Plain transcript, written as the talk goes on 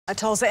A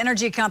Tulsa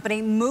energy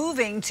company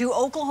moving to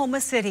Oklahoma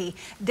City.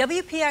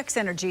 WPX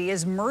Energy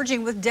is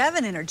merging with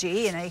Devon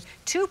Energy in a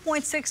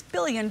 $2.6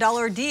 billion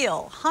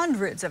deal.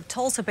 Hundreds of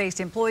Tulsa-based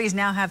employees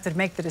now have to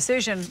make the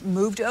decision,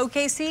 move to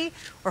OKC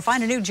or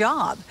find a new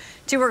job.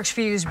 2 Works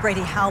for You's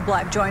Brady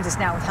Halblack joins us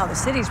now with how the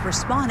city's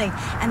responding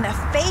and the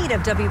fate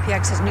of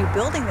WPX's new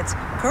building that's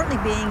currently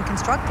being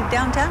constructed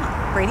downtown.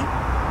 Brady?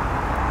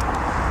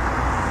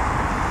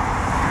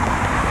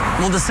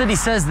 Well, the city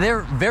says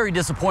they're very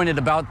disappointed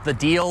about the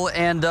deal,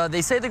 and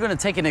they say they're going to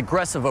take an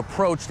aggressive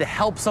approach to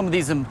help some of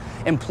these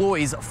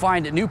employees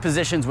find new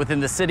positions within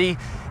the city.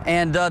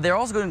 And they're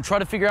also going to try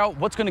to figure out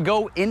what's going to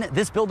go in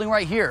this building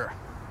right here.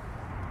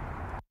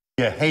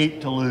 You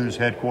hate to lose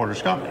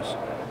headquarters companies.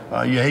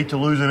 You hate to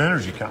lose an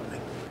energy company.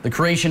 The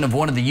creation of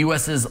one of the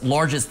U.S.'s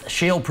largest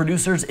shale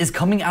producers is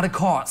coming at a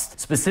cost,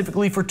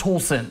 specifically for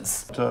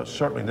Tulsans.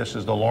 Certainly, this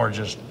is the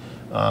largest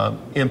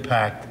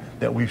impact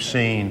that we've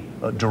seen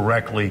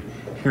directly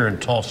here in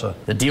Tulsa.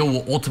 The deal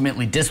will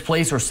ultimately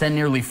displace or send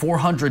nearly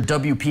 400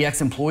 WPX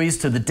employees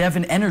to the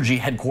Devon Energy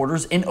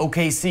headquarters in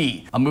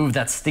OKC, a move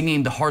that's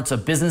stinging the hearts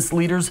of business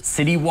leaders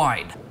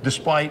citywide.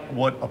 Despite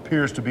what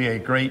appears to be a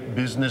great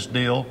business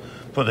deal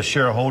for the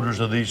shareholders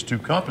of these 2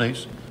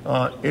 companies,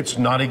 it's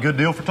not a good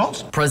deal for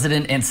Tulsa.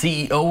 President and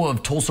CEO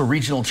of Tulsa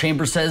Regional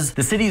Chamber says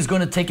the city is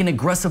going to take an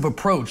aggressive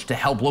approach to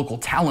help local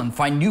talent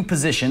find new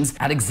positions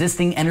at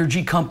existing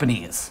energy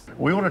companies.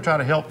 We want to try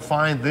to help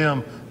find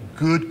them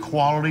good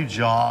quality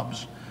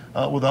jobs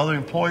with other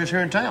employers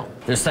here in town.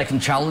 Their second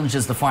challenge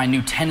is to find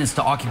new tenants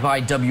to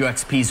occupy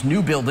WXP's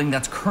new building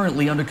that's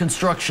currently under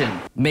construction.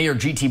 Mayor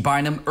G.T.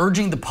 Bynum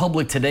urging the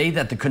public today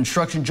that the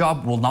construction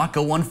job will not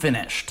go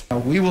unfinished.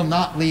 We will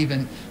not leave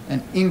an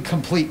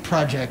incomplete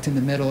project in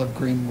the middle of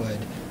Greenwood.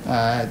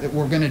 That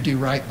we're going to do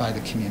right by the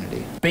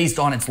community. Based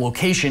on its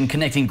location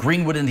connecting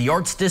Greenwood and the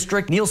Arts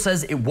District, Neal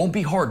says it won't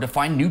be hard to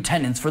find new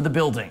tenants for the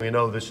building. We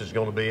know this is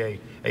going to be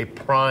a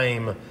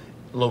prime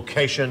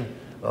location,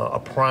 a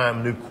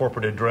prime new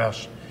corporate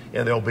address,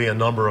 and there'll be a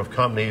number of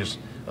companies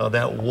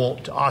that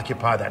want to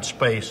occupy that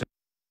space.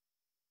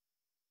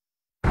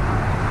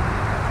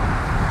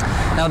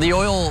 Now, the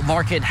oil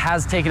market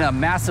has taken a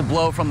massive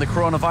blow from the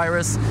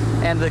coronavirus,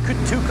 and the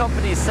 2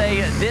 companies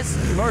say this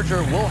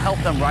merger will help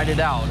them ride it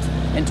out.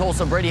 In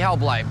Tulsa, Brady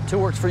Halblack, 2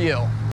 Works for You.